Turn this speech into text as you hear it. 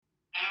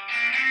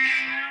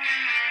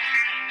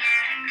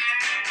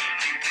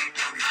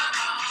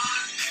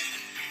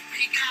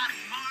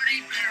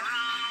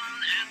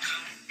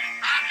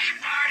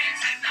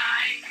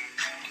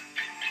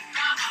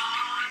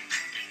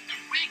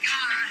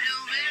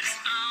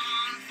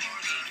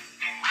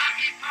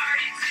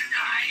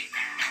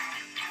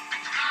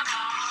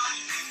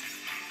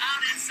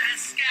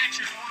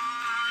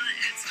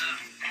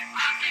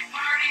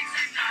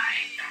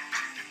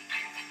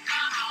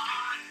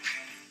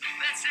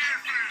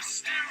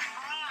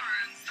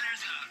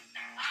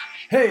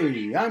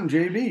Hey, I'm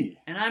JB.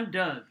 And I'm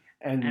Doug.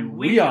 And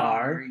we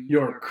are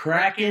your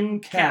Kraken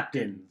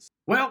Captains.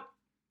 Well,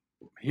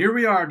 here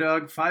we are,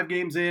 Doug. 5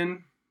 games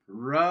in.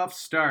 Rough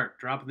start.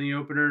 Dropping the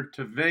opener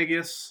to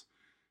Vegas.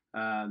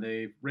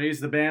 They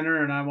raised the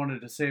banner, and I wanted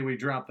to say we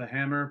dropped the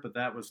hammer, but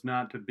that was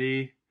not to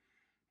be.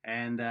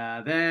 And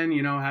then,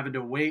 having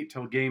to wait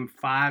till Game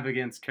 5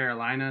 against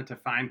Carolina to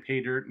find pay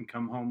dirt and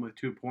come home with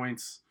 2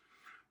 points.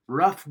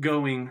 Rough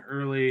going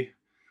early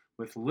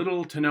with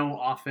little to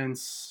no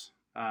offense.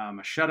 A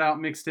shutout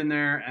mixed in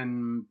there,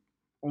 and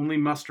only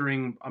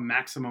mustering a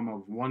maximum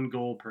of 1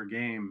 goal per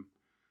game.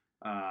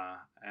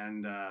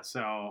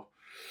 So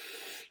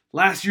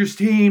last year's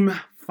team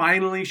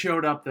finally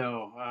showed up,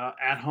 though,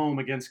 at home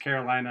against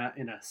Carolina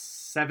in a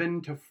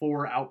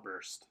 7-4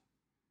 outburst.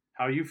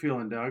 How are you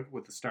feeling, Doug,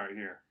 with the start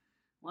here?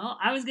 Well,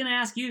 I was going to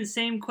ask you the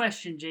same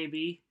question,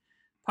 JB.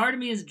 Part of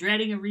me is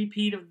dreading a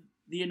repeat of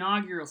the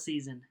inaugural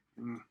season.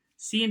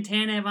 Seeing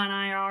Tanev on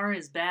IR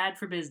is bad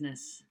for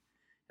business.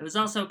 It was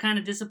also kind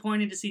of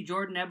disappointing to see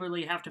Jordan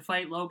Eberle have to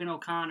fight Logan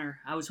O'Connor.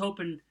 I was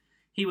hoping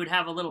he would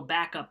have a little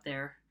backup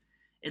there.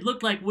 It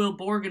looked like Will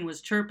Borgen was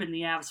chirping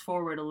the Avs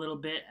forward a little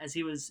bit as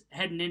he was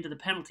heading into the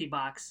penalty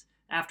box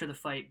after the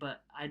fight,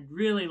 but I'd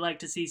really like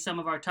to see some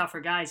of our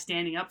tougher guys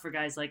standing up for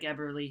guys like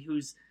Eberle,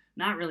 who's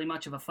not really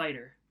much of a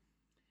fighter.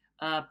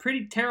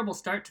 Pretty terrible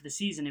start to the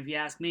season, if you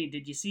ask me.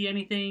 Did you see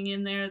anything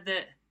in there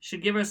that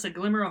should give us a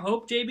glimmer of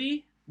hope,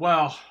 JB?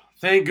 Well,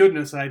 thank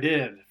goodness I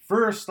did.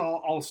 First,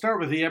 I'll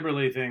start with the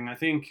Eberle thing. I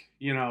think,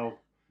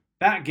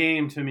 that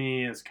game to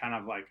me is kind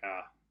of like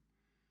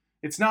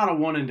it's not a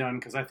one and done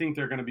because I think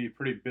they're going to be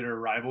pretty bitter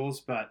rivals,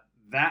 but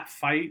that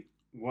fight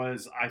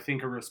was, I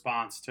think, a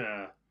response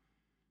to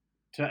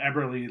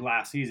Eberle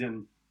last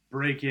season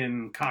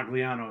breaking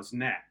Cogliano's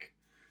neck.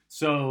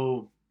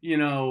 So,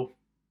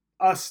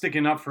 us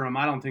sticking up for him,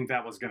 I don't think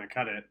that was going to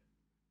cut it.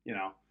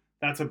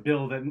 That's a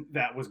bill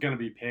that was going to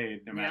be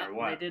paid no matter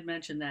what. They did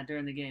mention that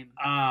during the game.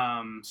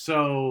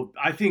 So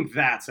I think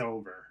that's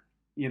over,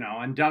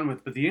 and done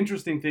with. But the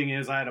interesting thing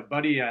is I had a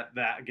buddy at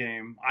that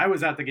game. I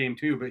was at the game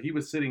too, but he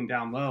was sitting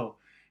down low,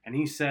 and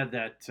he said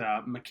that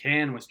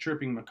McCann was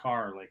chirping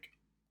Makar like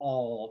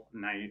all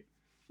night,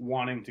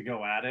 wanting to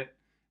go at it,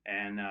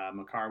 and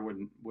Makar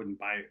wouldn't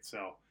bite.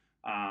 So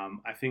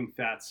I think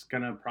that's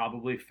going to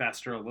probably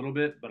fester a little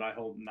bit, but I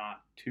hope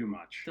not too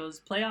much. Those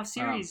playoff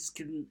series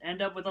can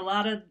end up with a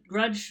lot of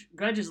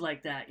grudges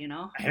like that,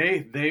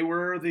 Hey, they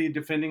were the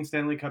defending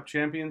Stanley Cup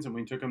champions, and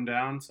we took them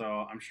down,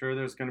 so I'm sure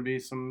there's going to be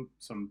some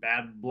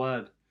bad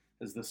blood,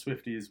 as the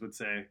Swifties would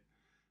say,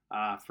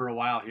 for a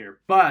while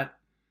here. But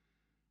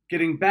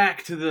getting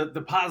back to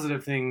the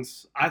positive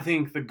things, I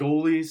think the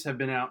goalies have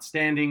been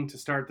outstanding to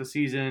start the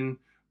season.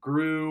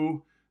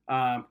 Grew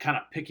kind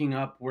of picking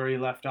up where he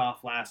left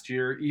off last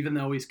year, even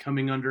though he's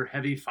coming under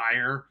heavy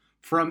fire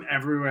from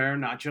everywhere,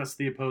 not just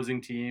the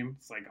opposing team.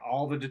 It's like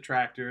all the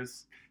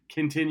detractors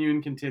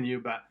continue,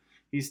 but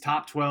he's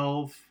top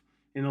 12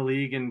 in the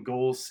league in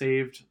goals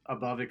saved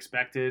above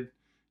expected,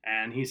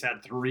 and he's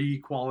had 3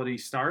 quality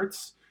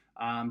starts,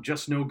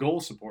 just no goal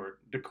support.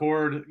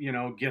 Decord,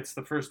 gets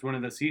the first win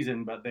of the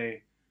season, but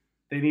they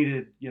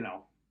needed,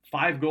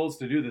 5 goals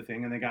to do the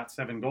thing, and they got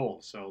 7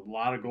 goals, so a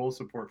lot of goal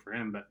support for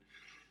him, but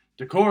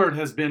Decord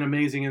has been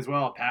amazing as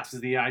well. Passes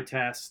the eye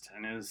test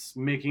and is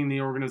making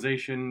the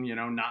organization,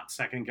 not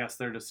second-guess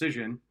their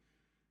decision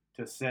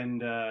to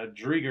send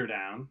Drieger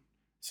down.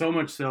 So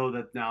much so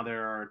that now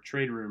there are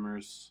trade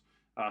rumors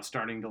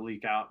starting to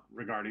leak out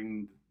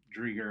regarding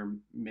Drieger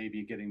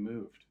maybe getting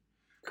moved.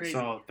 Crazy.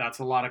 So that's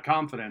a lot of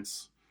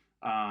confidence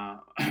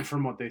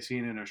from what they've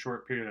seen in a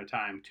short period of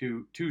time.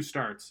 Two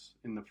starts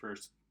in the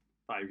first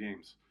 5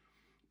 games.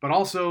 But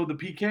also the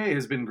PK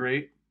has been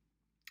great,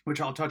 which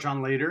I'll touch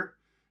on later.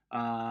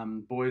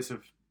 Boys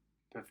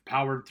have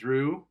powered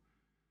through.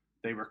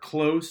 They were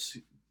close,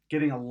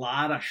 getting a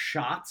lot of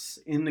shots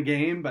in the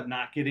game, but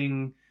not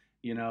getting,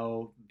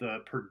 the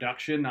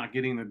production, not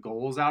getting the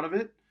goals out of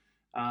it.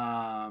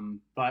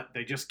 But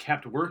they just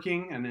kept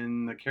working, and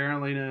in the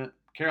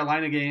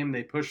Carolina game,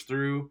 they pushed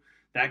through.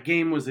 That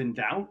game was in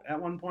doubt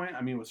at one point.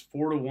 I mean, it was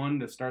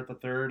 4-1 to start the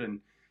third, and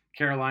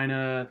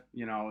Carolina,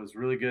 was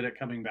really good at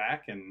coming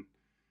back, and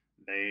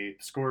they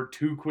scored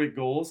 2 quick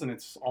goals, and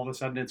it's all of a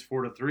sudden it's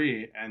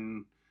 4-3.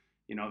 And,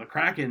 the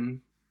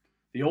Kraken,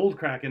 the old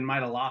Kraken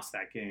might have lost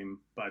that game,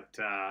 but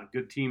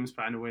good teams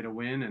find a way to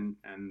win,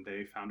 and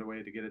they found a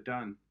way to get it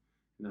done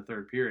in the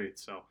third period.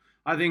 So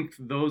I think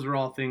those are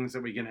all things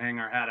that we can hang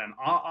our hat on.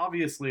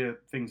 Obviously,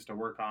 things to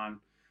work on.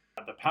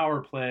 The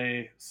power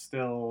play,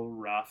 still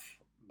rough,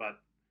 but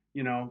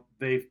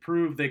they've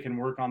proved they can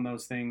work on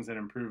those things and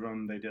improve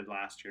them. They did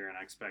last year, and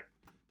I expect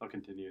they'll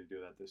continue to do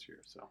that this year.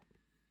 So.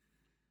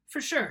 For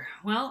sure.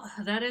 Well,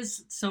 that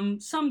is some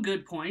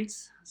good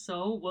points.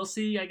 So we'll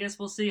see. I guess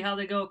we'll see how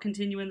they go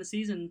continuing the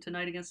season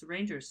tonight against the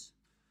Rangers.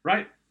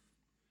 Right.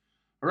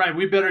 All right,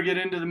 we better get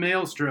into the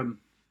maelstrom.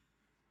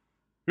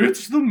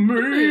 It's the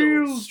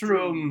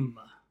maelstrom.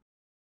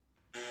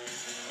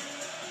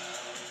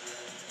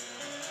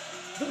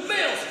 The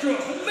maelstrom,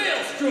 the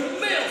maelstrom, the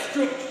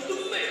maelstrom,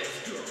 the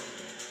maelstrom.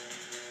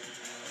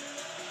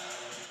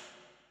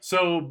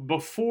 So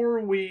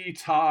before we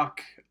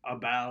talk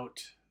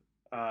about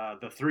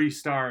the 3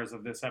 stars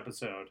of this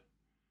episode,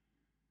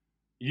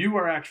 you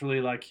are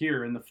actually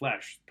here in the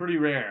flesh. Pretty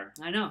rare.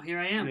 I know. Here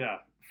I am. Yeah,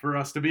 for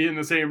us to be in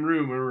the same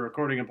room when we're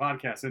recording a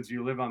podcast, since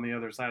you live on the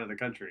other side of the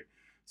country.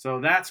 So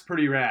that's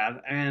pretty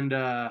rad. And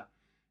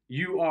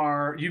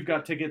you've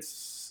got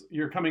tickets.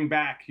 You're coming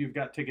back. You've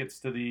got tickets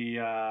to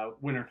the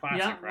Winter Classic,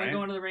 yeah, right? We're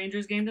going to the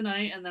Rangers game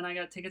tonight, and then I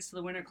got tickets to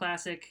the Winter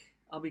Classic.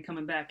 I'll be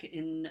coming back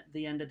in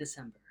the end of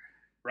December.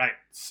 Right.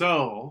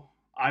 So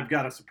I've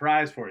got a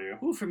surprise for you.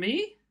 Ooh, for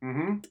me?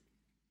 Mm-hmm.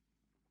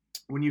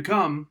 When you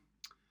come,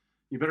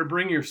 you better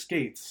bring your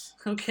skates.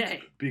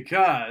 Okay.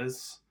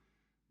 Because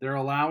they're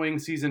allowing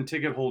season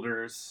ticket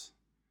holders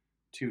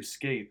to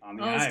skate on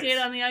the ice. Oh, skate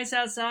on the ice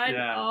outside?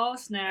 Yeah. Oh,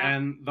 snap.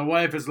 And the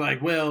wife is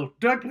like, well,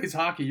 Doug plays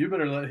hockey. You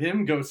better let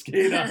him go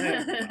skate on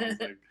it. And I was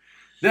like,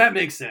 that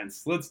makes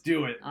sense. Let's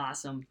do it.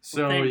 Awesome.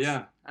 So, well,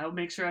 yeah. I'll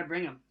make sure I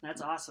bring them.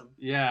 That's awesome.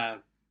 Yeah.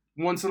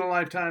 Once in a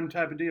lifetime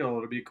type of deal.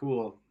 It'll be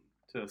cool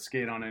to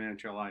skate on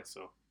NHL ice.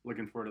 So,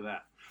 looking forward to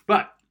that.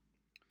 But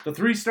the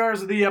 3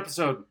 stars of the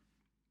episode.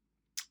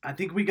 I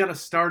think we got to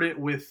start it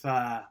with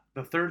the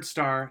 3rd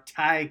star,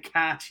 Ty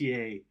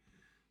Cartier.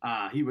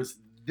 He was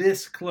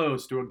this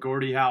close to a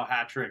Gordie Howe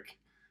hat trick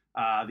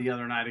the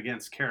other night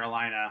against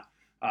Carolina.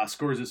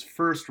 Scores his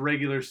first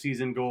regular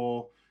season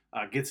goal.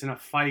 Gets in a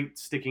fight,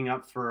 sticking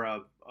up for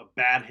a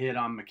bad hit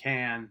on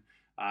McCann.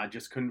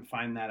 Just couldn't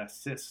find that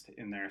assist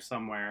in there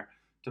somewhere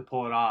to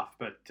pull it off.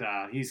 But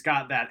he's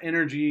got that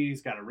energy.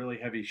 He's got a really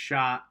heavy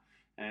shot,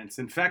 and it's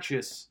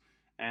infectious.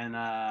 And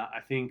I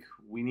think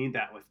we need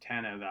that with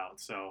Tanev out.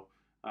 So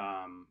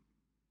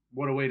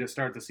what a way to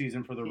start the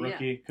season for the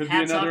rookie. Could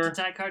Hats be another off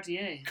to Ty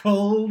Cartier.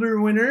 colder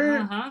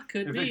winter.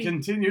 Could if be. It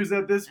continues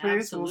at this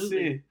pace, Absolutely. we'll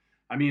see.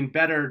 I mean,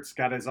 Bedard's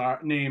got his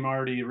name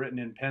already written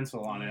in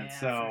pencil on it.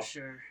 So for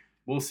sure.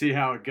 We'll see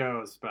how it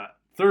goes. But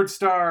 3rd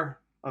star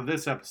of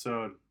this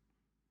episode,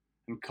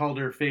 and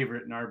Calder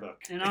favorite in our book.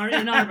 In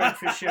our book,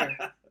 for sure.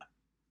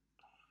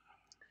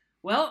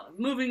 Well,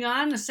 moving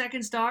on, the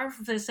 2nd star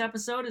for this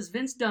episode is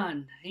Vince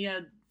Dunn. He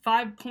had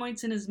 5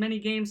 points in as many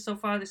games so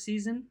far this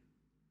season,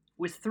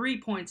 with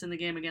 3 points in the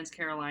game against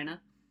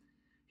Carolina.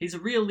 He's a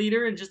real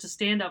leader and just a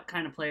stand-up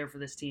kind of player for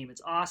this team.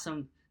 It's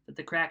awesome that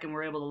the Kraken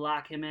were able to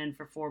lock him in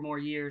for 4 more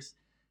years.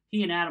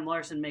 He and Adam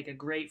Larson make a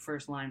great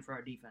first line for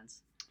our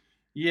defense.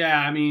 Yeah,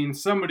 I mean,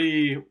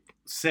 somebody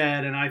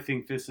said, and I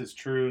think this is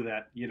true,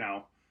 that,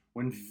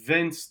 when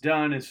Vince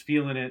Dunn is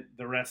feeling it,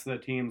 the rest of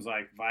the team's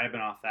vibing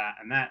off that.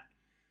 And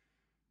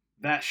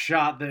that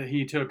shot that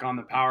he took on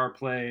the power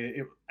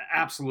play,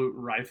 absolute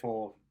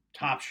rifle,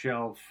 top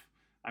shelf.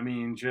 I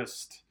mean,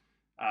 just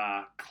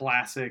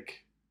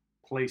classic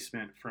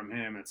placement from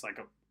him. It's like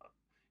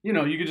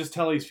you could just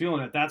tell he's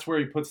feeling it. That's where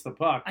he puts the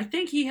puck. I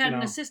think he had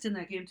an assist in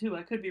that game too.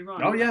 I could be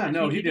wrong. Oh yeah,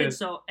 no, he did.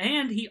 So,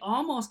 and he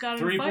almost got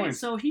in a fight. Points.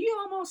 So he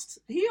almost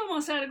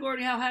had a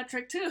Gordie Howe hat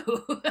trick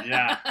too.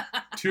 Yeah,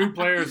 2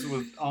 players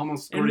with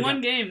almost in one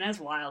game. That's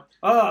wild.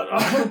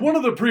 One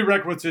of the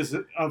prerequisites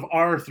of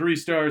our 3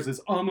 stars is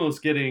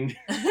almost getting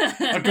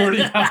a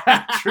Gordie Howe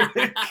hat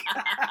trick.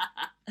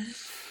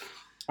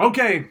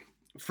 Okay,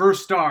 1st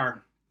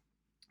star.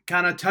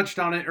 Kind of touched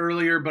on it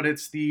earlier, but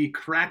it's the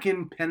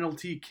Kraken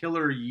penalty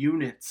killer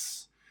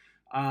units.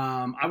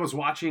 I was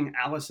watching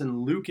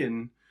Allison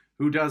Lukin,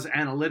 who does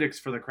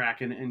analytics for the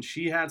Kraken, and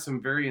she had some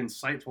very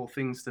insightful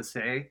things to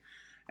say.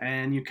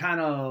 And you kind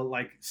of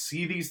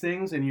see these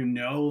things and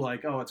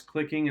oh, it's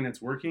clicking and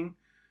it's working.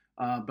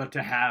 But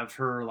to have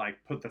her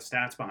put the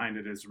stats behind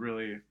it is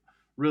really,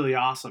 really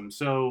awesome.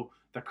 So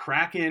the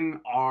Kraken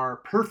are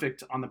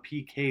perfect on the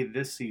PK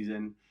this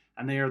season.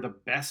 And they are the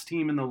best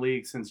team in the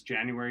league since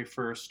January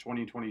 1st,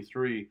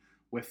 2023,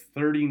 with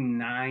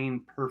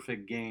 39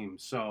 perfect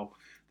games. So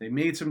they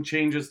made some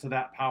changes to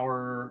that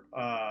power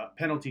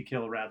penalty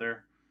kill,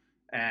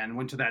 and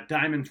went to that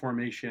diamond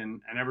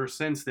formation. And ever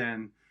since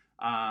then,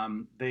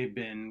 they've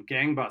been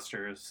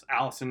gangbusters.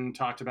 Allison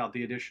talked about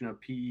the addition of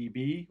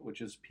PEB,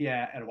 which is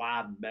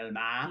Pierre-Edouard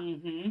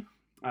Bellemare.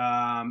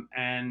 Mm-hmm.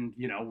 And,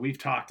 we've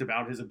talked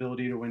about his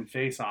ability to win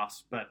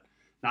faceoffs, but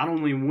not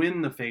only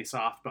win the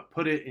face-off, but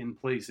put it in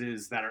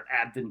places that are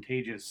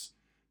advantageous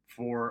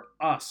for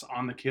us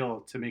on the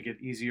kill to make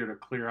it easier to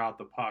clear out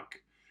the puck.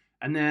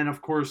 And then,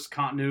 of course,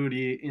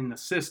 continuity in the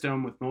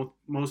system with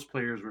most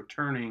players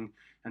returning.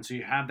 And so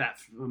you have that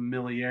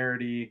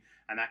familiarity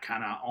and that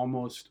kind of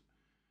almost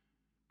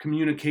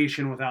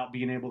communication without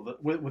being able to,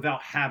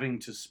 without having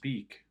to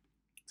speak.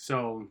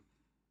 So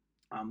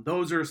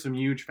Those are some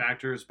huge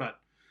factors, but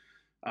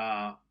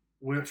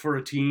for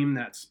a team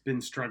that's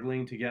been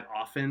struggling to get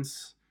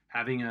offense,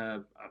 having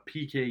a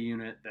PK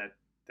unit that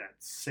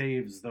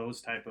saves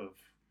those type of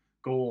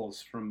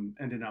goals from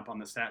ending up on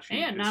the stat sheet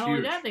And is not huge.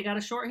 only that, they got a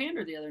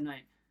shorthander the other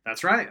night.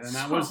 That's right, and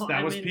that was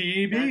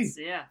PEB.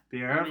 Yeah,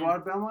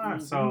 Pierre-Edouard Bellemare.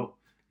 Mhm. So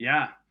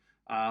yeah,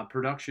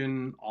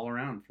 production all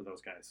around for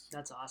those guys.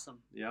 That's awesome.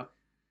 Yep.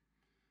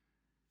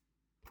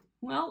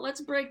 Well, let's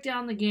break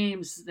down the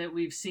games that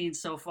we've seen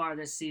so far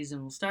this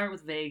season. We'll start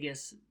with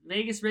Vegas.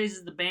 Vegas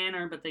raises the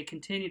banner, but they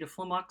continue to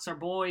flummox our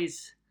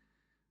boys.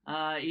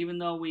 Even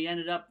though we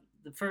ended up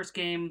the first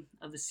game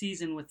of the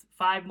season with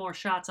 5 more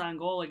shots on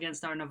goal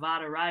against our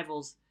Nevada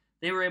rivals,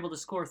 they were able to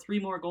score 3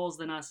 more goals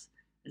than us.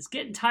 It's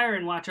getting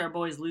tiring watch our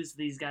boys lose to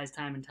these guys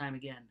time and time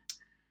again.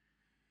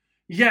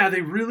 Yeah,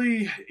 they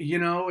really,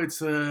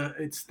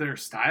 it's their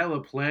style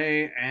of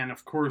play, and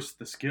of course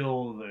the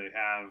skill. They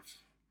have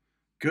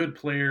good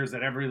players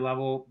at every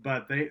level,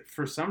 but they,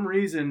 for some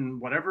reason,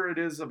 whatever it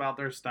is about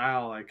their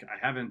style, like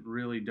I haven't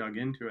really dug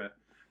into it,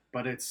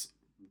 but it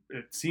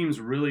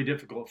seems really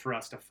difficult for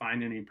us to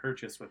find any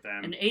purchase with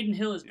them. And Aiden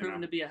Hill has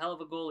proven to be a hell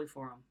of a goalie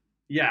for them.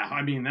 Yeah,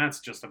 I mean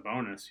that's just a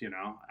bonus,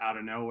 out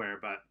of nowhere.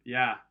 But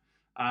yeah,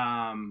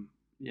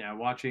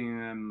 watching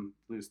them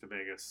lose to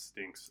Vegas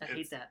stinks. I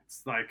hate that.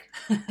 It's like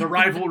the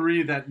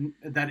rivalry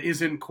that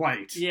isn't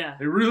quite. Yeah,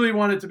 they really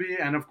want it to be,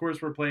 and of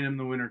course we're playing them in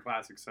the Winter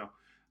Classic, so.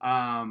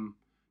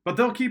 But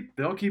they'll keep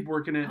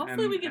working it.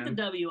 Hopefully we get the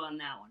W on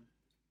that one.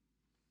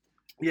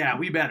 Yeah,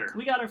 we better.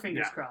 We got our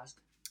fingers crossed.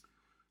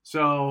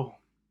 So,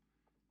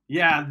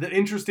 yeah, the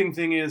interesting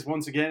thing is,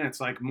 once again,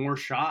 it's like more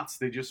shots.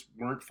 They just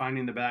weren't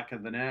finding the back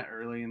of the net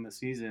early in the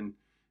season.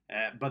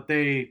 But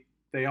they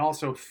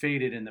also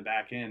faded in the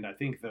back end. I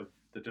think the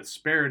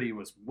disparity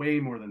was way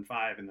more than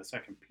 5 in the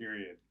second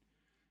period.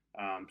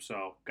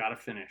 So, got to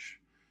finish.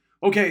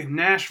 Okay,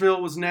 Nashville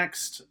was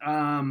next.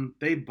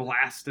 They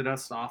blasted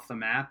us off the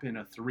map in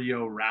a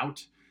 3-0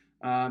 rout.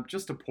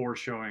 Just a poor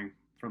showing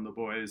from the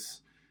boys,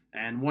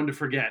 and one to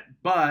forget.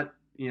 But,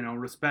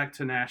 respect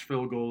to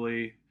Nashville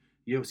goalie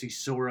Yossi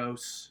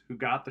Soros, who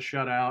got the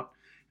shutout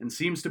and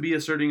seems to be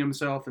asserting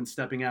himself and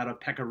stepping out of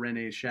Pekka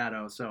Rinne's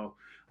shadow. So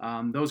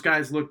those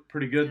guys look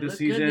pretty good this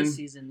season. Good this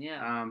season,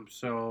 yeah.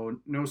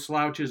 So no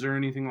slouches or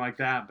anything like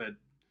that, but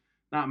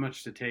not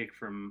much to take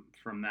from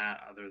that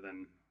other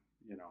than,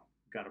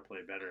 got to play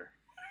better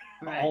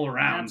all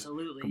around.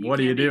 Absolutely. What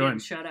are you doing?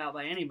 Shut out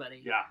by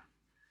anybody. Yeah.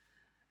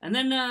 And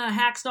then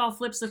Hackstall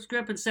flips the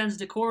script and sends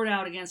DeCord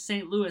out against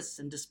St. Louis.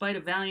 And despite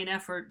a valiant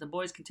effort, the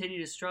boys continue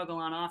to struggle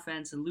on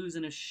offense and lose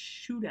in a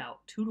shootout,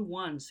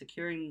 2-1,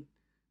 securing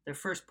their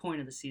first point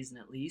of the season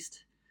at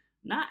least.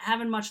 Not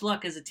having much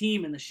luck as a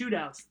team in the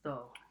shootouts,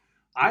 though.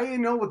 I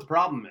know what the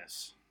problem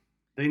is.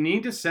 They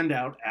need to send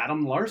out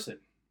Adam Larson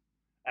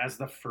as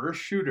the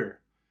first shooter.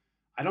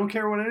 I don't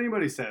care what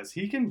anybody says.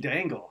 He can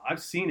dangle.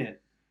 I've seen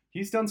it.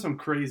 He's done some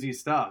crazy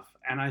stuff.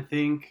 And I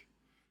think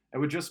it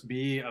would just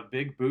be a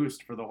big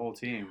boost for the whole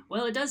team.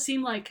 Well, it does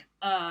seem like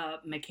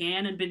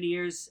McCann and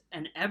Beniers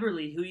and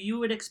Eberle, who you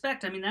would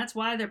expect. I mean, that's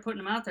why they're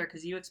putting them out there,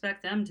 because you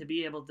expect them to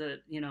be able to,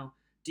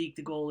 deke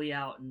the goalie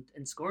out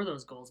and score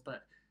those goals.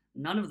 But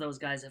none of those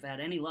guys have had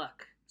any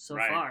luck so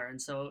far.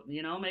 And so,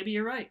 maybe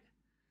you're right.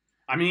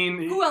 I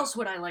mean... Who else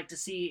would I like to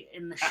see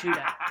in the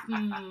shootout?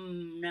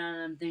 Now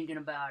that I'm thinking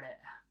about it.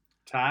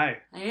 Ty.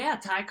 Yeah,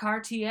 Ty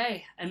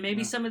Cartier. And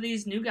maybe some of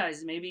these new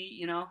guys,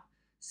 maybe,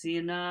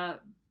 seeing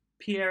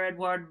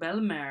Pierre-Edouard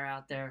Bellemare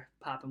out there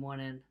popping one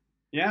in.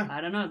 Yeah.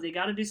 I don't know. They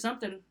got to do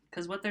something,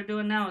 because what they're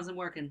doing now isn't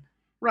working.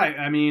 Right.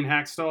 I mean,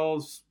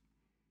 Hackstall's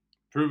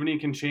proven he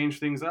can change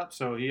things up,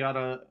 so he ought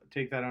to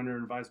take that under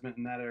advisement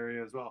in that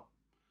area as well.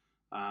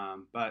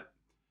 But,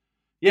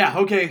 yeah,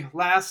 okay,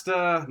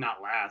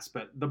 not last,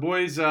 but the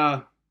boys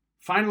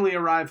finally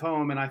arrive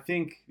home, and I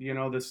think,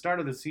 the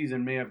start of the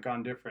season may have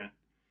gone different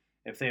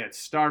if they had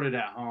started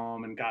at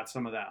home and got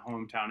some of that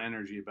hometown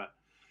energy. But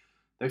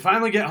they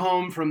finally get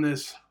home from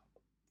this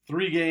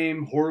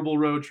 3-game horrible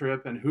road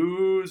trip, and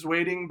who's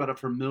waiting but a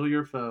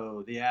familiar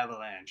foe, the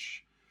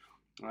Avalanche.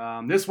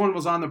 This one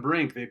was on the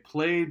brink. They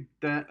played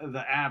the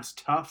Avs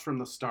tough from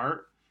the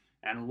start,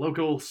 and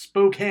local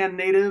Spokane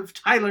native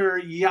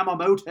Tyler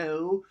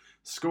Yamamoto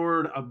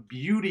scored a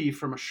beauty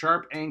from a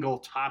sharp angle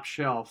top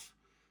shelf.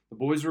 The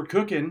boys were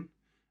cooking.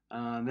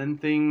 Then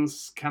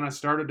things kind of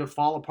started to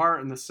fall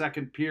apart in the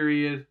second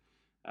period.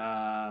 They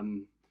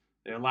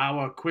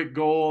allow a quick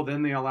goal,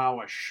 then they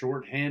allow a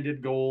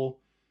shorthanded goal.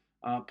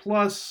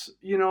 Plus,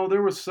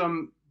 there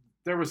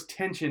was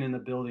tension in the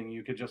building.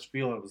 You could just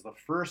feel it. It was the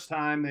first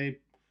time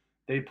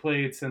they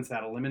played since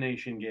that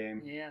elimination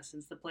game. Yeah,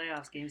 since the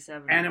playoffs, Game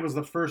 7. And it was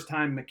the first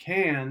time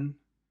McCann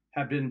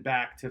had been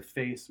back to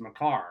face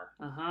Makar.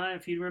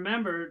 If you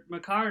remember,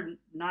 Makar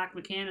knocked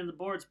McCann in the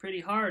boards pretty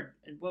hard.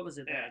 What was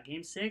it?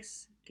 Game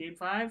 6? Game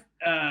 5?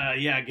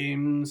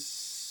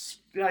 Games...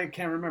 I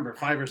can't remember.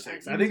 5 or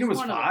 6. I think it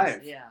was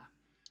 5.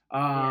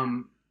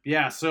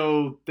 Yeah.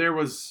 So there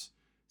was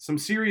some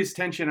serious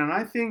tension, and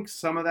I think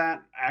some of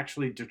that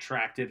actually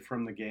detracted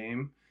from the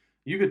game.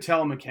 you could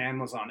tell McCann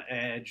was on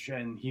edge,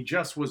 and he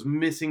just was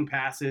missing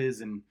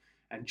passes and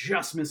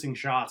just missing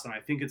shots. And I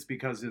think it's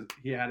because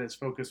he had his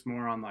focus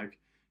more on like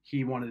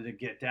he wanted to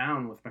get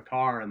down with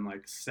McCarr and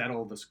like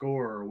settle the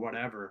score or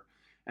whatever.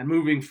 And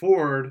moving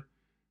forward,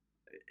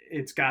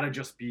 it's got to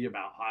just be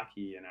about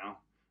hockey, you know.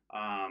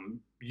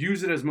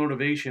 Use it as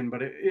motivation,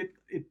 but it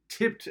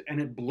tipped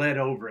and it bled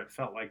over. It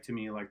felt like to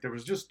me like there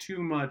was just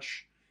too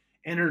much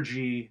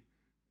energy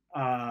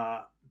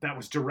that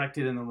was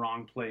directed in the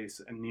wrong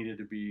place and needed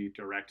to be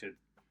directed,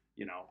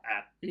 you know,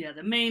 at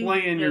the main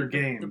playing your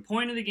game. The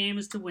point of the game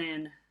is to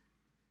win,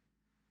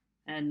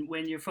 and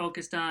when you're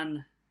focused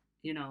on,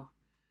 you know,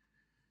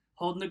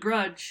 holding a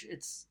grudge,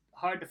 it's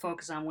hard to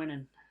focus on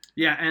winning.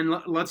 Yeah,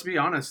 and let's be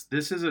honest,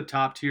 this is a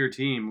top tier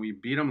team. We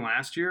beat them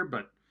last year,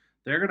 but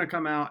they're going to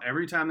come out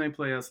every time they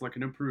play us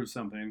looking to prove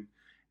something,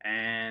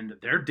 and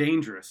they're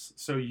dangerous.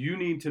 So you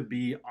need to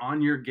be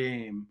on your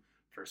game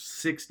for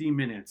 60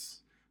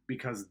 minutes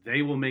because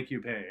they will make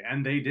you pay,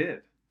 and they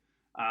did.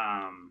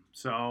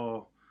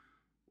 So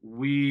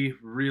we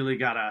really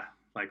got to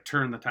like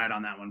turn the tide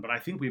on that one, but I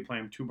think we play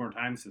them 2 more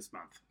times this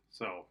month.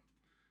 So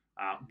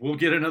we'll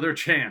get another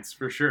chance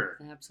for sure.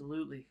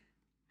 Absolutely.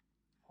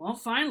 Well,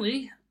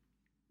 finally,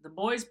 the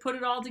boys put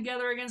it all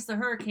together against the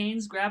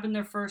Hurricanes, grabbing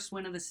their first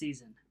win of the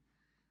season.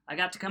 I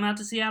got to come out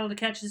to Seattle to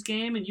catch this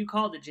game, and you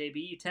called it, JB.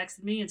 You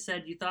texted me and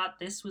said you thought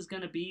this was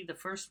going to be the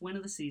first win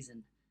of the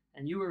season,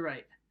 and you were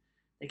right.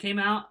 They came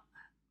out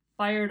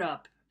fired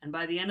up, and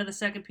by the end of the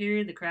second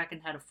period, the Kraken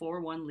had a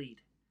 4-1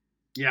 lead.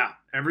 Yeah,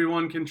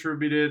 everyone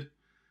contributed.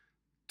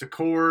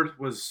 Decord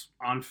was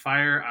on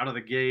fire out of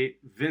the gate.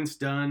 Vince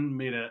Dunn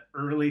made an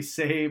early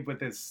save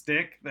with his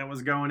stick that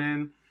was going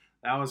in.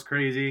 That was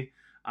crazy.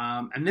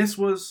 And this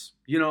was,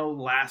 you know,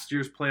 last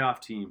year's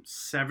playoff team.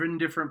 7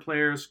 different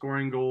players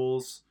scoring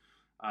goals,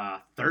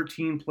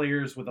 13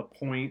 players with a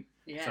point.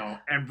 Yeah. So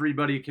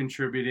everybody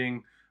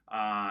contributing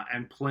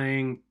and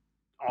playing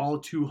all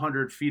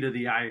 200 feet of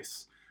the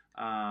ice.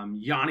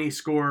 Yanni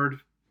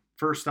scored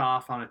first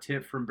off on a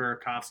tip from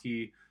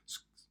Burakovsky.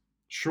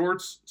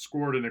 Shorts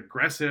scored an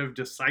aggressive,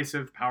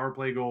 decisive power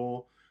play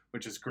goal,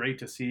 which is great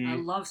to see. I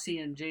love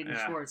seeing Jaden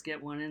Schwartz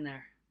get one in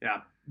there.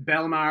 Yeah.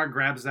 Bellemare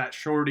grabs that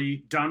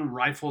shorty. Dunn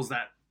rifles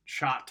that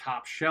shot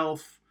top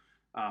shelf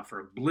for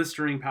a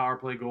blistering power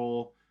play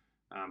goal.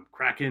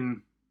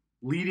 Kraken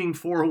leading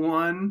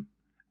 4-1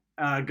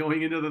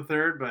 going into the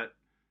third, but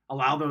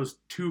allow those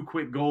 2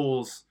 quick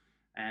goals,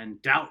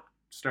 and doubt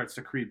starts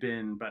to creep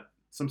in. But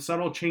some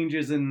subtle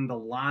changes in the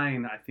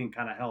line, I think,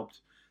 kind of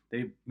helped.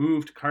 They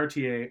moved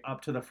Cartier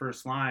up to the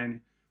first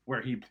line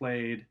where he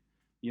played,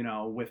 you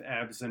know, with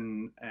Ebbs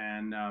and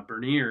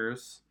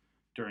Berniers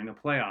during the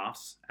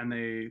playoffs, and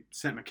they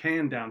sent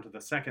McCann down to the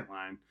second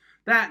line.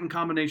 That, in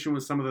combination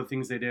with some of the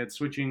things they did,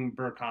 switching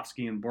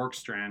Burakovsky and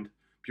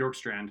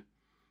Bjorkstrand,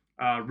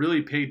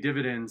 really paid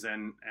dividends.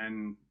 And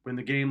when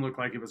the game looked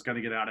like it was going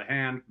to get out of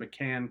hand,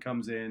 McCann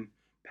comes in,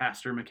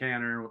 Pastor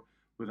McCanner,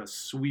 with a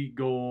sweet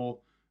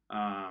goal,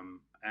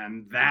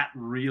 and that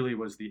really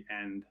was the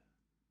end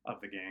of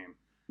the game.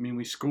 I mean,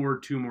 we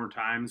scored 2 more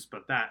times,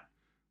 but that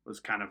was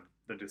kind of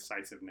the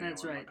decisive nail.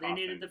 That's right. They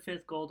needed the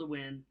 5th goal to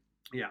win.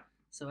 Yeah.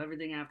 So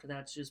everything after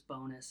that's just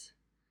bonus.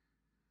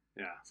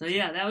 Yeah. So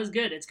yeah, that was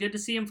good. It's good to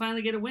see them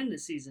finally get a win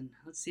this season.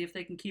 Let's see if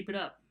they can keep it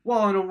up.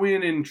 Well, and a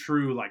win in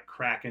true like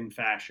Kraken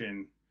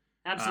fashion.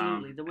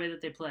 Absolutely, the way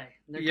that they play.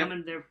 They're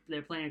coming.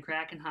 They're playing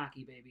Kraken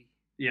hockey, baby.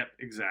 Yep,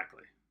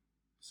 exactly.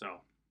 So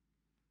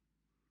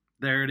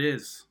there it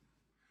is.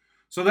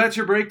 So that's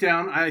your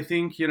breakdown. I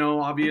think, you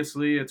know,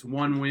 obviously it's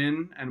 1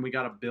 win and we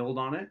got to build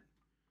on it.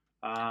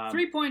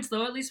 3 points,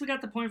 though. At least we got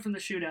the point from the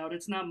shootout.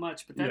 It's not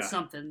much, but that's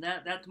something.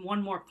 That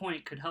 1 more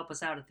point could help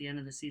us out at the end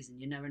of the season.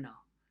 You never know.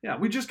 Yeah,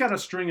 we just got to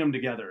string them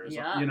together.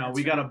 Yeah, you know,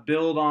 we got to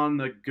build on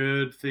the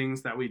good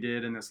things that we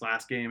did in this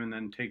last game and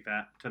then take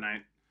that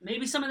tonight.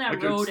 Maybe some of that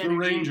like road it's energy.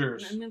 The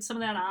Rangers. I mean, some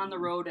of that on the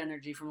road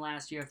energy from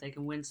last year if they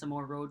can win some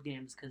more road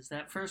games, because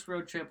that first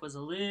road trip was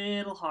a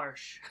little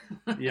harsh.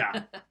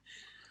 Yeah.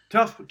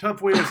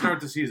 Tough way to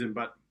start the season,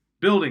 but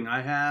building.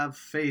 I have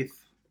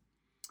faith.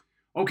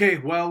 Okay,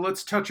 well,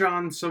 let's touch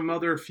on some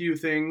other few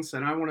things,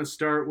 and I want to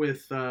start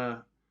with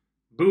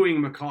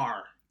booing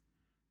Makar.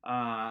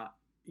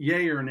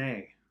 Yay or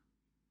nay?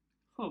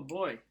 Oh,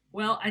 boy.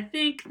 Well, I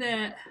think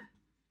that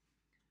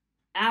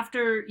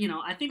after,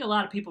 I think a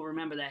lot of people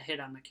remember that hit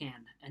on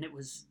McCann, and it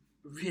was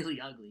really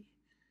ugly.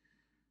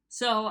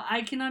 So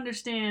I can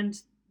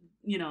understand,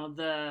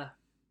 the...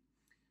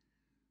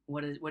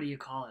 What do you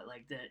call it?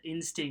 Like the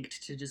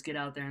instinct to just get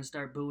out there and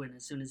start booing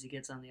as soon as he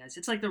gets on the ice.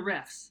 It's like the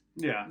refs.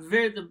 Yeah.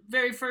 The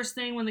very first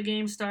thing when the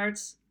game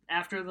starts,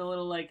 after the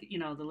little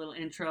the little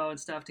intro and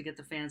stuff to get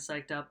the fans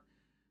psyched up,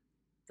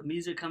 the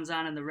music comes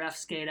on and the refs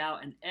skate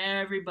out and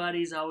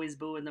everybody's always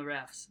booing the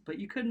refs. But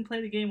you couldn't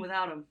play the game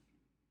without them.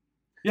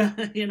 Yeah.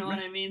 You know what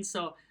I mean?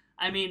 So,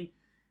 I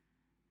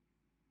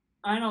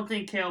don't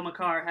think Cale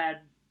Makar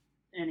had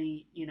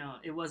any,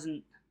 it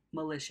wasn't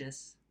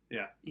malicious.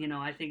 Yeah.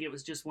 I think it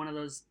was just one of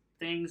those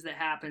things that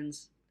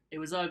happens. It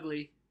was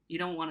ugly. You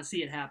don't want to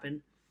see it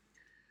happen.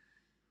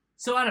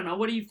 So I don't know.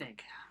 What do you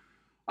think?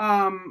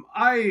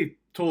 I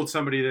told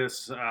somebody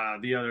this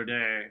the other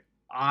day.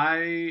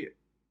 I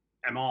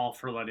am all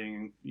for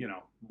letting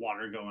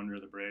water go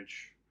under the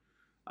bridge.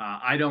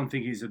 I don't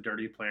think he's a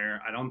dirty player.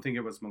 I don't think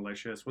it was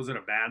malicious. Was it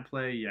a bad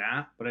play?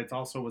 Yeah, but it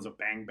also was a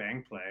bang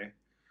bang play.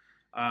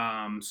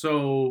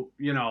 So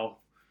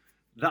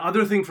the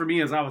other thing for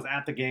me is I was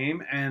at the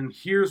game, and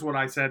here's what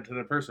I said to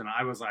the person.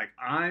 I was like,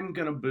 I'm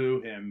gonna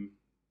boo him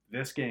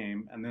this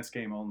game and this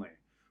game only.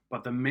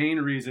 But the main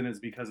reason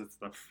is because it's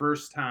the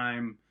first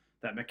time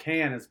that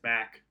McCann is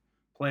back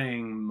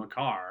playing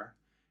McCarr.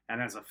 And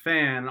as a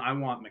fan, I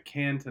want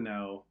McCann to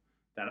know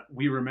that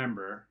we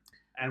remember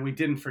and we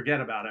didn't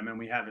forget about him and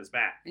we have his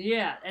back.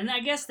 Yeah, and I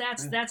guess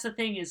that's the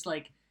thing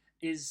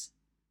is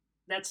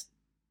that's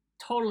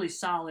totally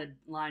solid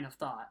line of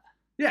thought.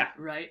 Yeah.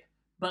 Right?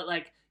 But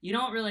you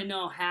don't really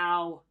know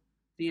how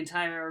the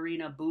entire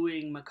arena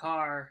booing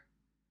McCarr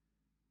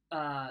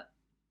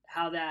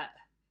how that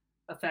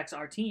affects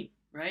our team,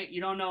 right? You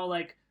don't know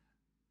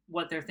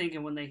what they're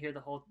thinking when they hear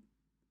the whole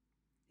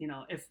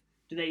if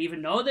do they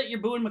even know that you're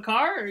booing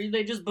McCarr, or are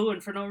they just booing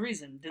for no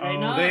reason? Do they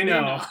know? They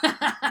know.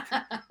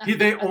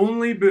 They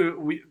only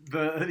booed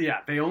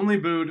they only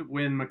booed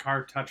when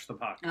McCarr touched the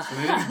puck. So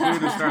they didn't boo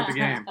to start the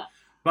game.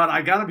 But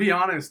I gotta be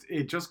honest,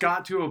 it just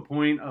got to a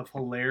point of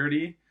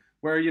hilarity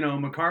where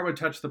McCarr would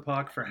touch the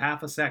puck for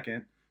half a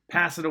second,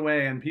 pass it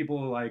away, and people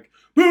were like,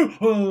 boo,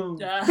 oh,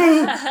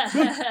 boo,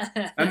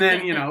 boo. And then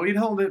he'd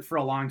hold it for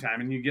a long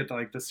time, and you get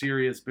the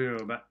serious boo.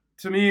 But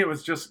to me,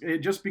 it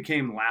just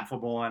became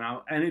laughable,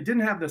 and it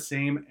didn't have the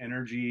same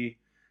energy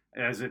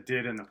as it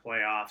did in the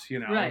playoffs.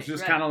 It was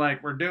just kind of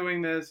like, we're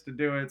doing this to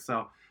do it.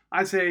 So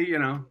I say,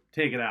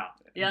 take it out.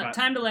 Yeah,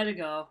 time to let it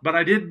go. But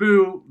I did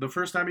boo the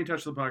first time he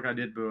touched the puck. I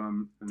did boo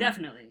him.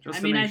 Definitely.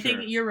 I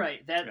think you're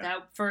right.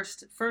 That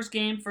first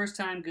game, first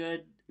time,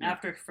 good. Yeah.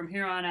 After from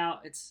here on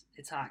out, it's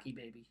hockey,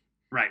 baby.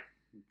 Right,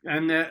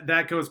 and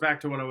that goes back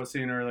to what I was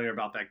saying earlier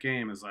about that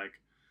game. Is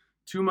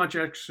too much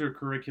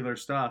extracurricular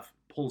stuff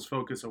pulls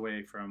focus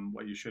away from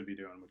what you should be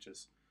doing, which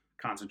is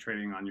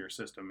concentrating on your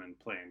system and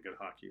playing good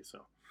hockey.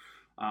 So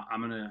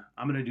I'm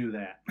gonna do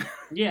that.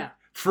 Yeah.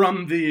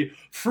 from the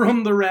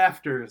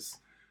rafters.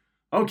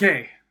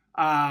 Okay.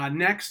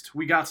 Next,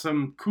 we got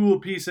some cool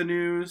piece of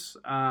news.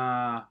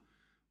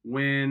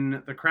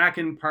 When the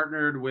Kraken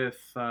partnered with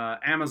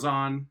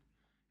Amazon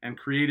and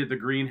created the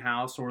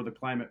greenhouse or the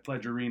Climate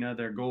Pledge Arena,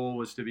 their goal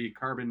was to be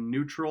carbon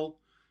neutral.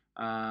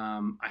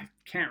 I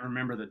can't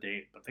remember the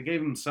date, but they gave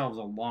themselves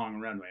a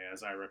long runway,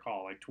 as I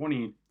recall,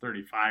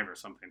 2035 or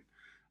something.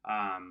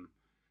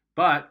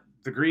 But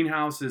the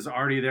greenhouse is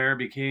already there,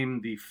 became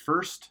the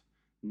first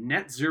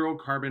net zero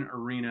carbon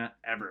arena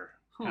ever.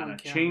 Kind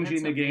of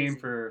changing the game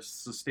for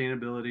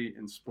sustainability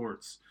in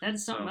sports. That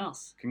is something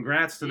else.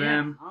 Congrats to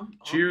them.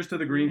 Cheers to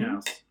the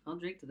greenhouse. I'll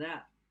drink to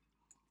that.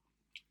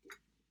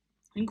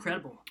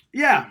 Incredible.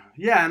 Yeah,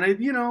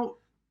 and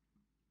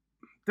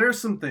there's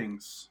some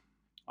things.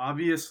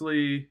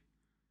 Obviously,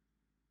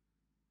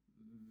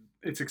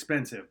 it's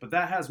expensive, but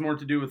that has more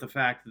to do with the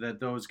fact that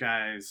those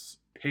guys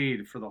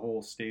paid for the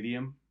whole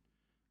stadium.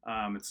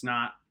 It's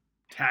not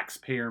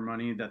taxpayer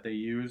money that they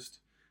used.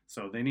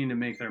 So they need to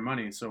make their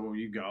money. So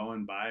you go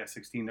and buy a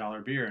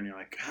 $16 beer and you're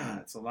like, God,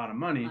 it's a lot of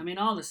money. I mean,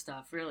 all this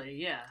stuff, really,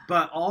 yeah.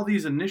 But all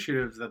these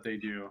initiatives that they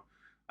do,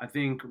 I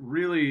think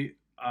really,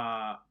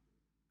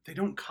 they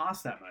don't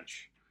cost that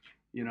much.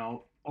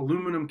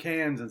 Aluminum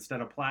cans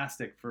instead of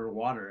plastic for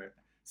water.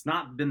 It's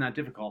not been that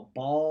difficult.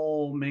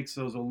 Ball makes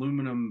those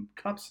aluminum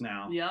cups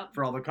now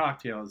for all the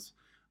cocktails.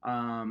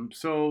 And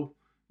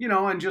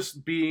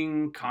just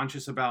being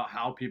conscious about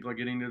how people are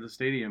getting to the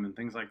stadium and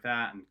things like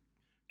that. And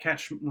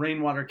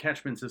rainwater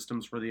catchment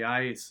systems for the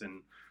ice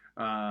and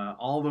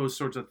all those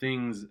sorts of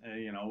things,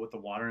 with the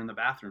water in the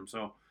bathroom.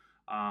 So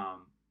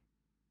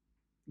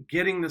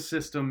getting the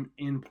system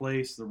in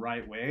place the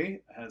right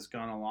way has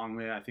gone a long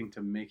way, I think,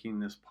 to making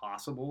this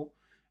possible.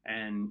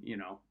 And,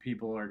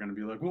 people are going to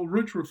be like, well,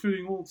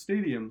 retrofitting old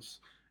stadiums.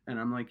 And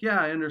I'm like, yeah,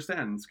 I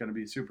understand. It's going to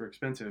be super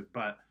expensive,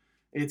 but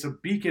it's a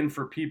beacon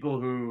for people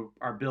who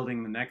are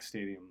building the next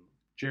stadium.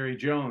 Jerry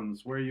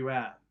Jones, where are you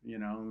at?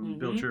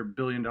 Built your $1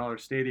 billion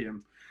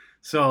stadium.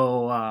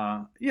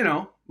 So,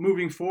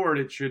 moving forward,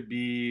 it should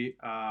be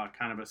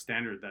kind of a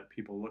standard that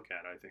people look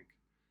at, I think.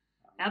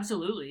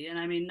 Absolutely. And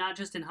I mean, not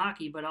just in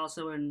hockey, but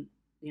also in,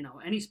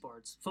 any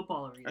sports,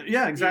 football arenas.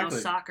 Yeah, exactly.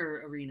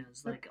 Soccer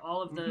arenas,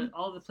 all of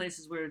the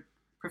places where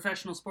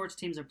professional sports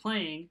teams are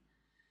playing.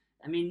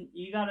 I mean,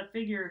 you got to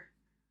figure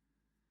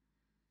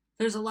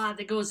there's a lot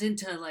that goes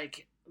into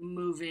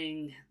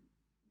moving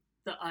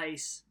the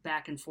ice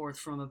back and forth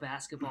from a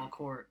basketball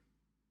court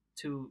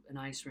to an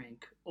ice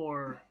rink,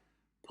 or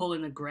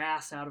pulling the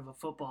grass out of a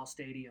football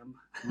stadium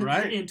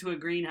into a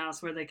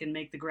greenhouse where they can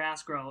make the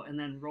grass grow, and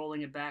then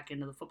rolling it back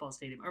into the football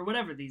stadium, or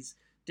whatever these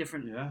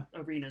different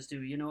arenas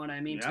do. You know what I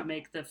mean? To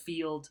make the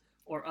field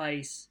or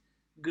ice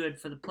good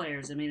for the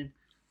players. I mean,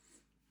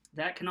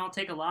 that can all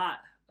take a lot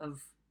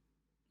of,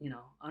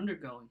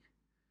 undergoing.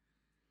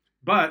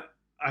 But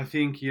I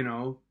think,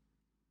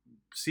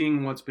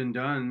 seeing what's been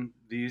done,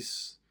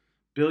 these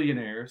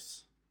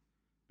billionaires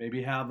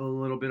maybe have a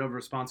little bit of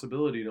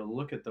responsibility to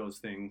look at those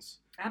things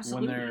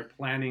Absolutely. when they're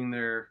planning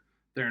their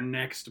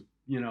next,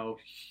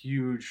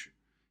 huge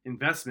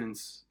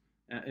investments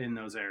in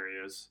those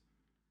areas,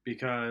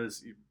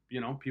 because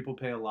people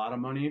pay a lot of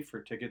money for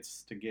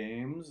tickets to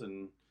games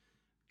and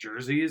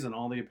jerseys and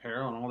all the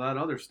apparel and all that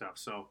other stuff.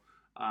 So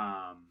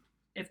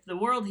if the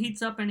world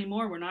heats up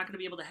anymore, we're not going to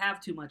be able to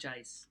have too much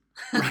ice.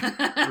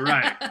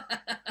 Right.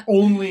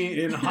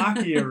 Only in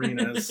hockey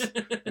arenas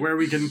where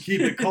we can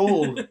keep it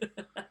cold.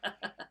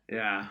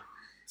 Yeah.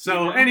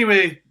 So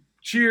anyway,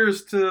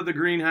 cheers to the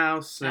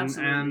greenhouse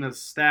and the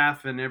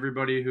staff and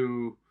everybody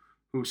who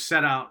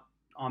set out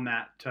on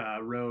that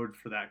road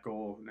for that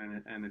goal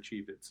and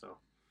achieved it. So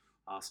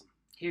awesome.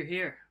 Hear,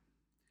 hear.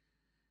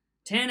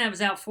 Tanev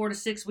was out 4 to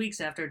 6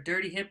 weeks after a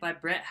dirty hit by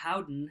Brett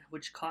Howden,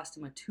 which cost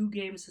him a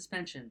 2-game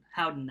suspension.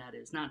 Howden, that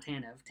is, not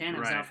Tanev.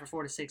 Tanev's out for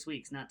 4 to 6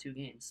 weeks, not 2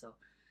 games. So.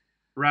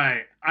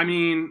 Right. I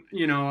mean,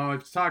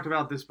 I've talked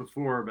about this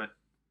before, but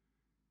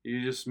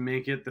you just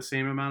make it the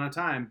same amount of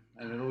time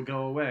and it'll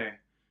go away.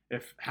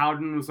 If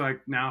Howden was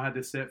now had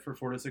to sit for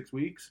 4 to 6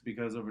 weeks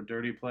because of a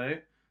dirty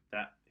play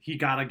that he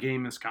got a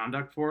game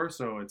misconduct for,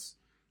 so it's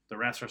the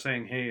refs are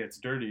saying, hey, it's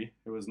dirty,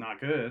 it was not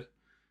good.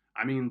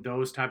 I mean,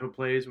 those type of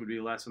plays would be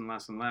less and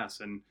less and less.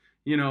 And,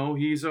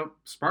 he's a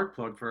spark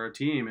plug for our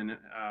team, and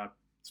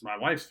it's my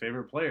wife's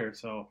favorite player.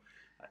 So,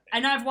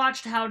 and I've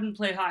watched Howden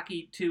play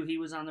hockey, too. He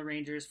was on the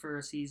Rangers for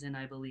a season,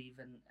 I believe,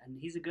 and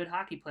he's a good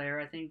hockey player.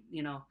 I think,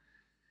 I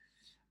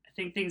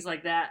think things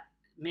like that,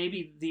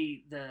 maybe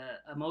the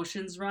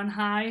emotions run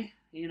high,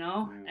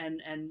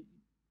 and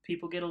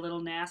people get a little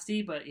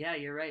nasty. But, yeah,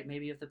 you're right.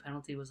 Maybe if the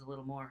penalty was a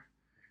little more,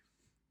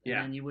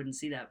 then you wouldn't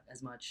see that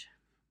as much.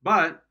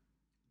 But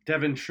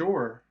Devin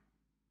Shore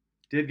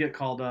did get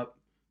called up.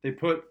 They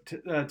put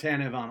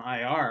Tanev on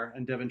IR,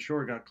 and Devin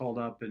Shore got called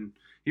up, and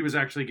he was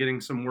actually getting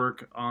some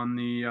work on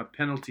the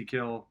penalty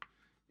kill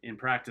in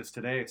practice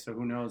today. So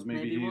who knows?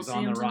 Maybe he's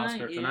on the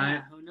roster tonight.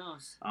 Yeah, who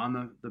knows?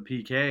 On the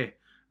PK.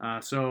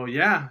 So,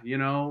 yeah,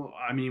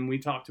 I mean, we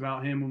talked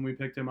about him when we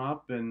picked him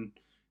up, and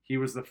he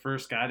was the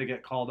first guy to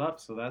get called up.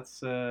 So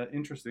that's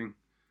interesting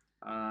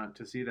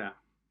to see that.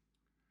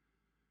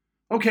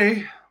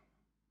 Okay,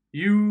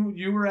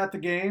 you were at the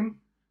game.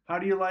 How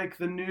do you like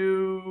the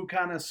new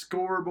kind of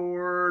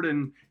scoreboard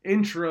and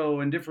intro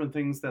and different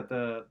things that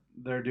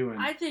they're doing?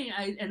 I think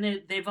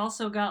they've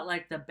also got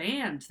the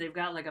band. They've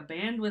got a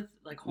band with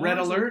horns. Red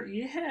Alert.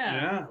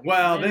 Yeah.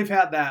 Well, they've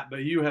had that,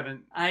 but you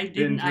haven't. I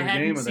didn't. Been to I a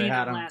hadn't game where seen they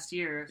had them them last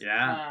year.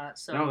 Yeah.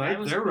 So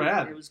no, they're cool.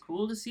 rad. It was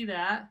cool to see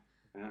that.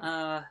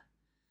 Yeah.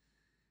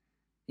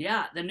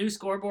 Yeah, the new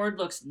scoreboard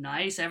looks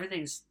nice.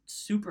 Everything's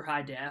super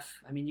high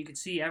def. I mean, you can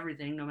see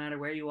everything no matter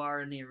where you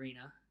are in the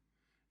arena.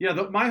 Yeah,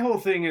 my whole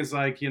thing is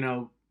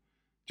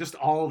just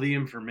all the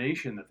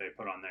information that they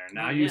put on there.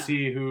 Now you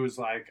see who's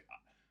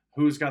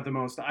got the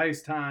most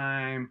ice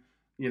time.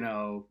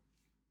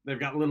 They've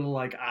got little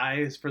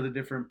eyes for the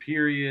different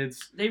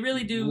periods. They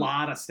really do a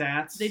lot of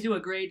stats. They do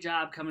a great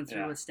job coming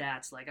through with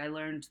stats. I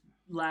learned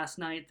last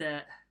night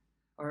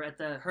at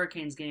the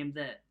Hurricanes game,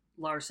 that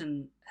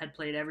Larson had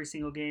played every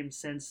single game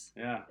since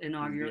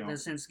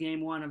since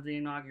game 1 of the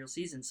inaugural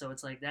season. So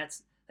it's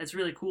that's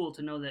really cool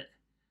to know that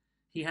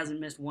he hasn't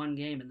missed one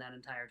game in that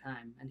entire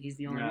time, and he's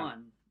the only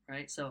one,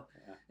 right? So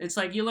it's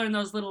you learn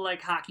those little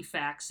hockey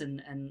facts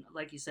and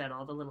like you said,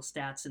 all the little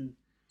stats and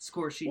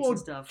score sheets and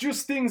stuff.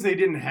 Just things they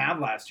didn't have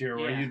last year,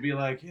 where you'd be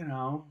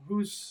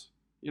who's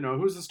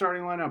the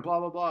starting lineup, blah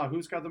blah blah,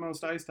 who's got the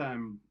most ice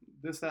time,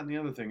 this, that, and the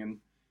other thing, and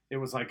it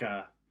was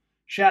a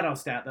shadow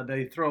stat that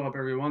they throw up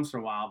every once in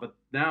a while, but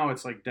now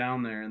it's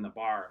down there in the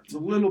bar. It's a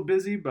little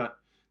busy, but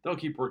they'll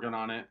keep working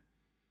on it.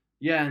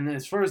 Yeah, and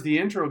as far as the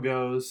intro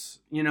goes,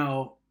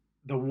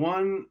 the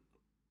one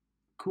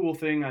cool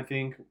thing I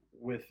think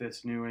with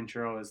this new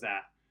intro is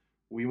that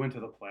we went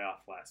to the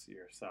playoff last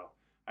year. So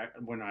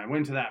when I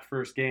went to that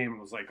first game, it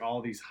was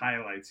all these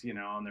highlights,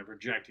 and they're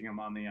projecting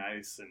them on the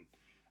ice, and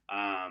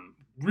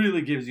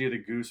really gives you the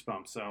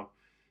goosebumps. So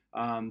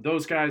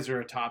those guys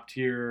are a top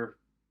tier,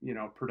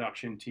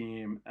 production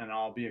team, and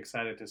I'll be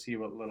excited to see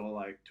what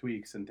little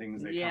tweaks and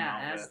things they come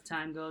out with. As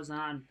time goes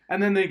on.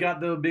 And then they got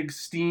the big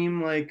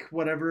steam,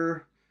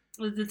 whatever.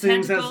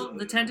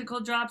 The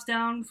tentacle drops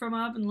down from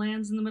up and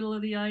lands in the middle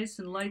of the ice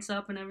and lights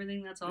up and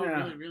everything. That's all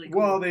really, really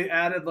cool. Well, they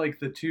added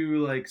the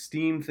 2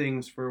 steam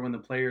things for when the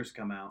players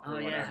come out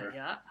or whatever.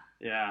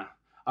 Yeah.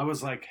 I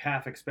was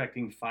half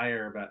expecting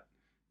fire, but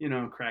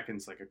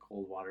Kraken's a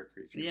cold water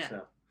creature. Yeah.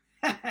 So.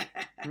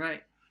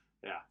 Right.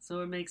 Yeah.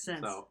 So it makes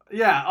sense. So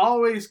yeah,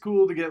 always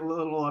cool to get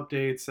little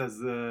updates as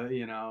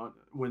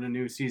when a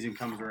new season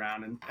comes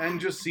around and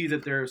just see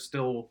that they're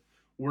still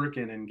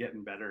working and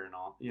getting better in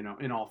all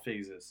in all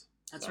phases.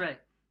 That's right.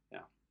 Yeah.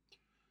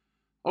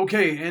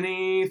 Okay.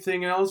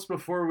 Anything else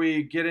before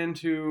we get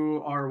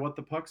into our What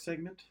the Puck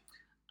segment?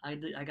 I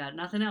got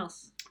nothing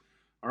else.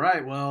 All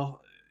right.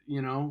 Well,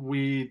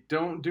 we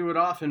don't do it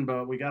often,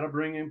 but we got to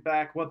bring it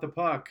back. What the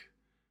Puck,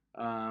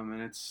 and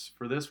it's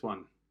for this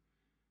one.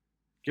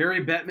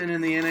 Gary Bettman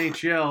in the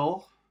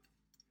NHL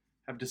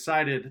have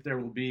decided there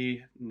will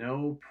be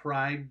no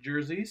pride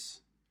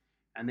jerseys,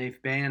 and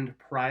they've banned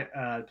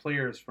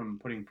players from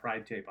putting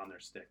pride tape on their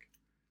stick.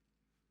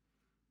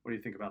 What do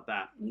you think about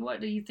that?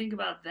 What do you think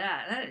about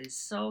that? That is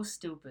so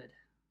stupid.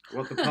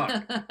 What the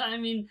fuck? I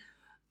mean,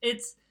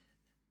 it's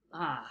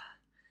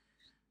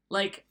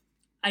like,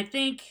 I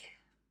think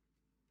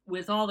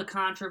with all the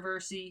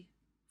controversy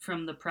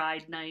from the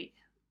Pride Night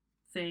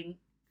thing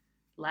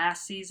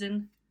last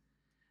season,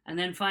 and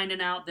then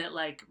finding out that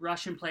like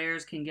Russian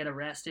players can get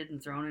arrested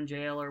and thrown in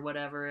jail or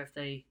whatever if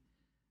they,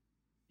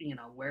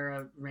 wear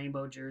a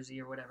rainbow jersey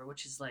or whatever,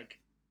 which is like,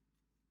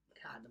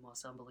 God, the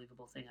most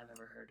unbelievable thing I've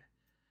ever heard.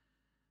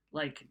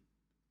 Like,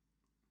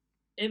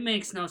 it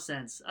makes no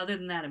sense. Other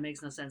than that, it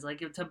makes no sense. Like,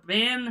 to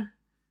ban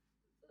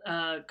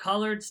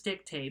colored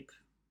stick tape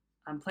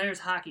on players'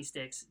 hockey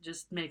sticks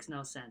just makes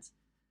no sense.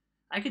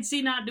 I could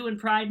see not doing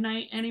Pride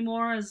Night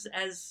anymore as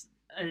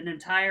an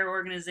entire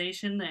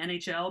organization, the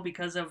NHL,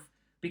 because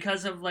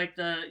of like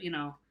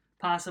the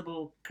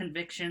possible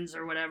convictions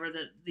or whatever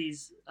that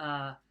these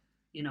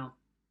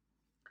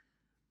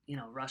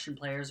Russian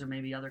players or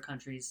maybe other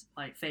countries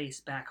might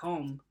face back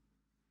home.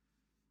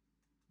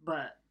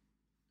 But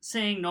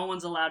saying no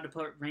one's allowed to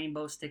put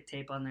rainbow stick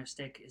tape on their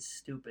stick is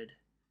stupid.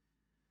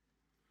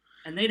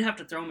 And they'd have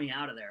to throw me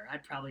out of there.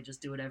 I'd probably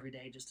just do it every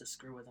day just to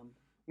screw with them.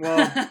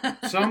 Well,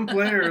 some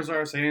players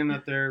are saying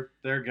that they're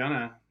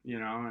gonna,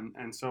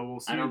 and so we'll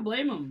see. I don't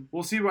blame them.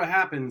 We'll see what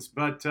happens.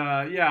 But,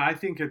 I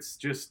think it's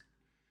just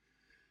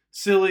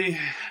silly,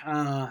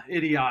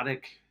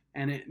 idiotic,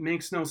 and it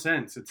makes no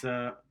sense. It's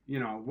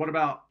what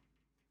about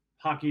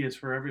hockey is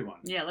for everyone?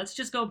 Yeah, let's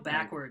just go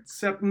backwards.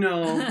 Except,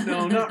 no,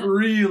 not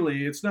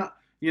really. It's not,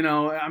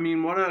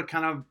 what a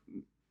kind of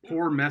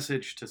poor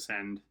message to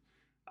send.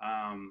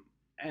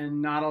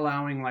 And not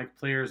allowing, like,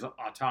 players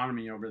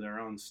autonomy over their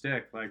own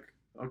stick. Like,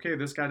 okay,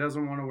 this guy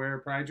doesn't want to wear a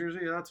pride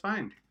jersey, that's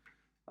fine.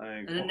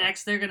 Like, and then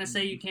next they're going to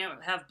say you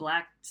can't have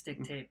black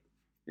stick tape.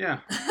 Yeah.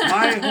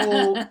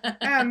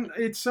 And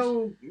it's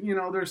so,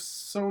 there's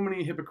so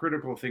many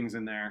hypocritical things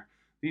in there.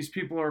 These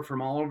people are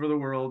from all over the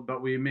world,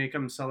 but we make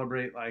them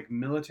celebrate, like,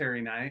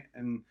 military night,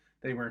 and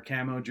they wear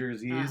camo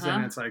jerseys,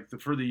 and it's, like,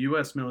 for the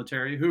U.S.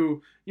 military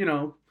who,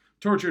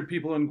 tortured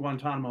people in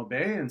Guantanamo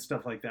Bay and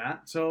stuff like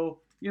that. So,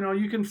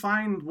 you can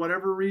find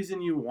whatever reason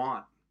you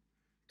want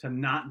to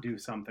not do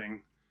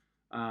something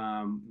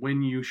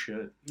when you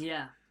should.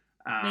 Yeah.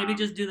 Maybe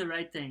just do the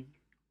right thing.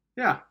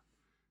 Yeah.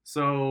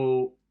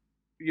 So,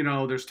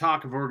 there's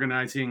talk of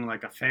organizing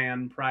like a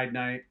fan pride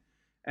night.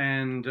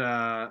 And,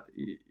 I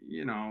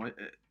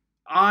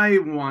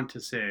want to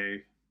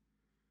say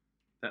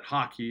that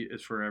hockey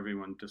is for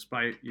everyone,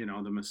 despite,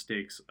 the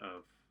mistakes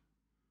of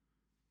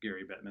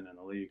Gary Bettman and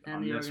the league and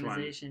on the this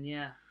organization. one.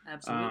 Yeah,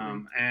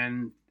 absolutely.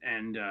 And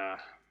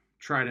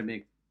try to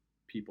make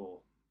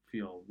people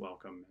feel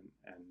welcome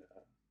and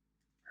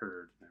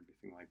heard and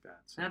everything like that.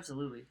 So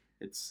absolutely.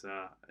 It's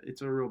a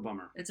real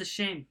bummer. It's a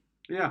shame.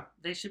 Yeah.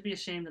 They should be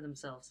ashamed of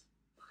themselves.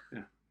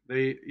 Yeah.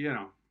 They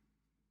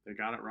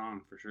got it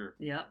wrong for sure.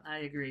 Yeah, I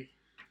agree.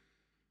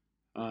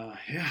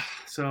 Yeah.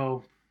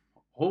 So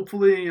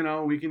hopefully,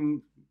 we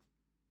can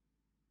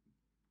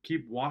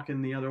keep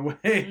walking the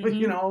way,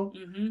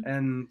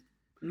 and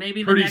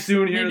maybe pretty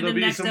soon here there'll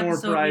be some more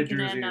pride jerseys.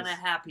 jerseys. End on a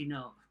happy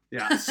note.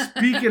 Yeah.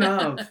 Speaking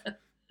of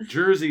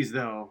jerseys,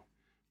 though,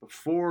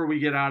 before we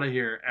get out of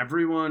here,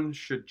 everyone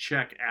should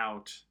check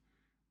out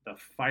the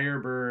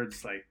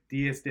Firebirds, like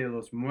Dias de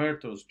los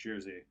Muertos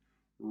jersey.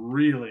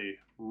 Really,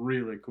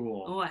 really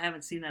cool. Oh, I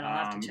haven't seen that.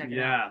 I'll have to check it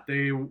out. Yeah,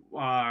 they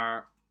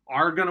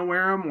are gonna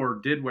wear them or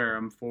did wear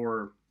them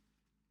for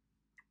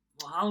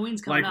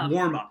Halloween's coming up. Like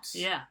warm-ups.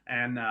 Yeah.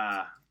 And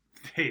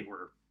they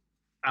were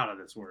out of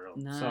this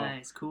world.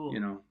 Nice, so,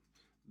 cool.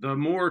 The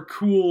more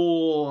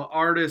cool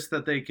artists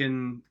that they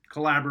can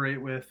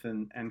collaborate with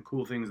and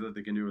cool things that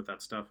they can do with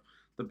that stuff,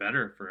 the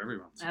better for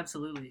everyone. So,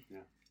 absolutely. Yeah.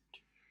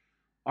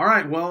 All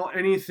right. Well,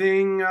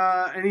 anything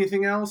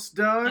else,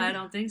 Doug? I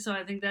don't think so.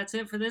 I think that's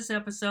it for this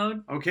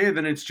episode. Okay,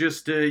 then it's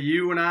just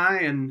you and I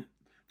and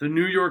the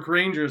New York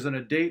Rangers and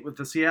a date with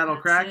the Seattle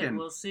Kraken.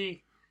 We'll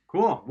see.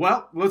 Cool.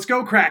 Well, let's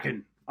go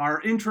Kraken.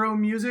 Our intro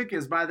music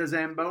is by the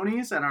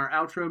Zambonis, and our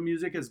outro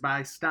music is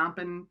by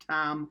Stompin'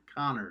 Tom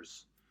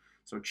Connors.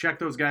 So check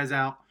those guys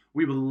out.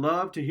 We would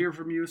love to hear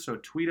from you, so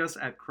tweet us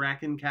at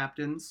Kraken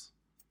Captains.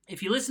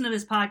 If you listen to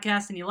this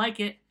podcast and you like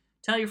it,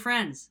 tell your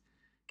friends.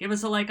 Give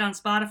us a like on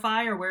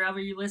Spotify or wherever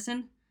you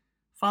listen.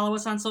 Follow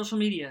us on social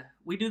media.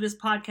 We do this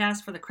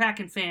podcast for the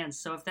Kraken fans,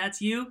 so if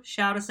that's you,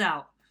 shout us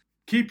out.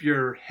 Keep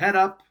your head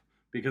up,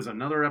 because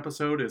another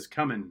episode is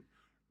coming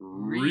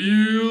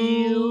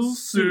real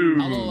soon.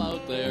 Hello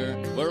out there,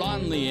 we're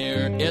on the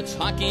air. It's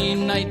hockey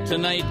night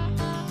tonight.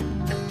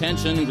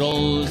 Tension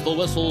grows, the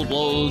whistle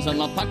blows, and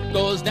the puck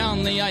goes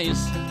down the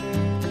ice.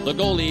 The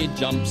goalie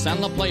jumps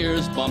and the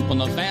players bump and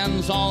the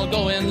fans all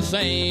go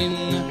insane.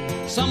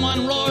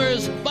 Someone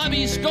roars,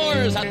 Bobby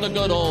scores at the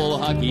good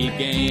old hockey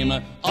game.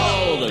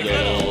 Oh, the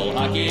good old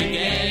hockey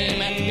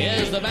game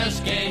is the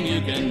best game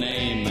you can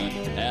name.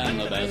 And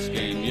the best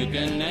game you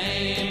can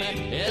name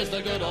is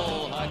the good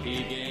old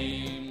hockey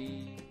game.